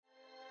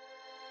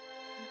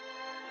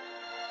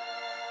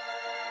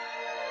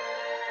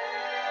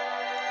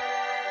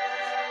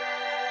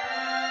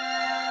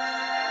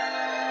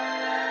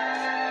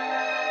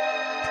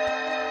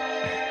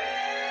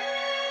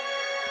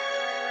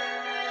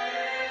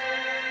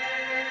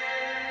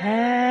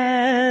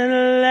At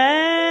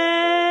last,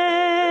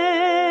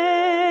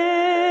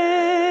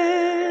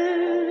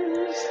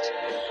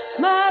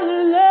 my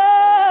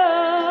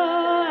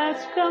love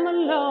has come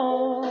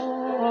along.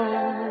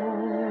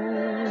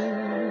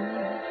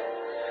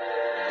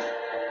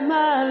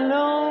 My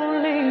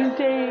lonely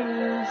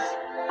days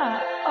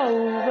are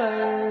over,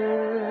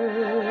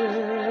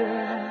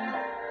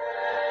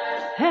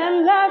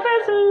 and life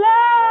is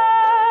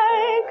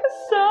like a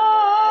song.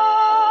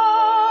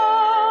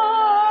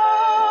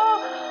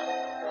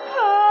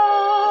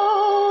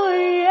 Oh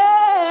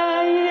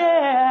yeah,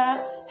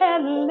 yeah,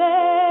 at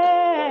last,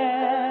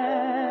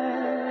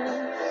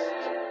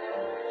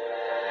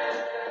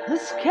 the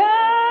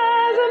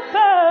skies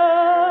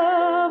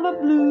above are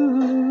blue.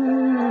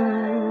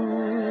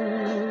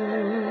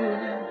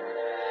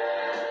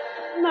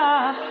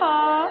 My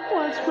heart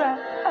was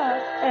wrapped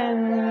up in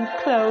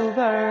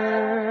clover.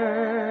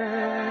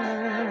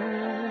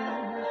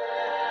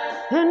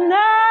 The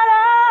night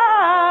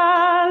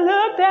I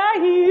looked at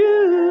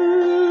you,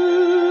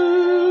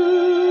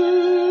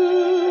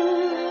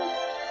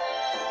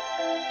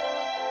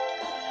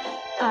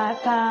 I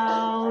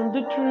found a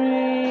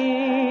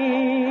dream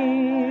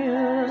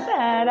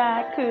that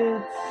I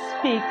could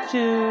speak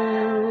to,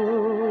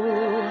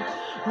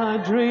 a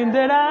dream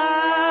that I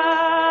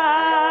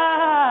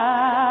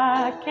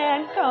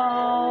can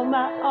call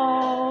my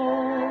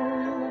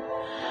own.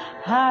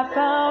 I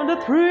found a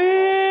thrill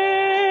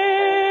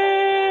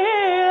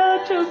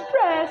to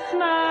press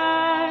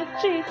my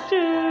cheek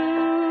to,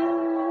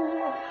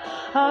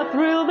 a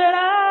thrill that I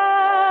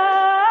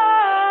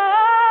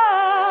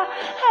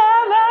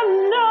haven't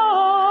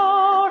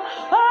known.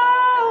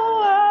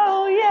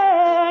 Oh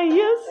yeah,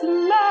 you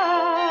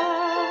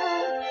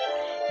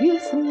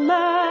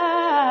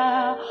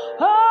smile,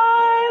 oh,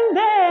 and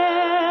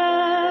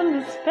then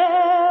the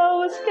spell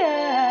was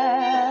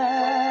cast,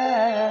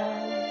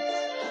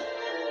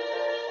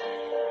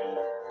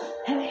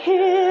 and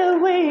here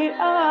we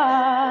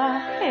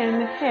are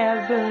in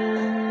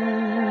heaven.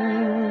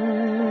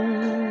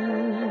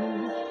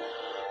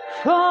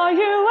 For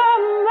you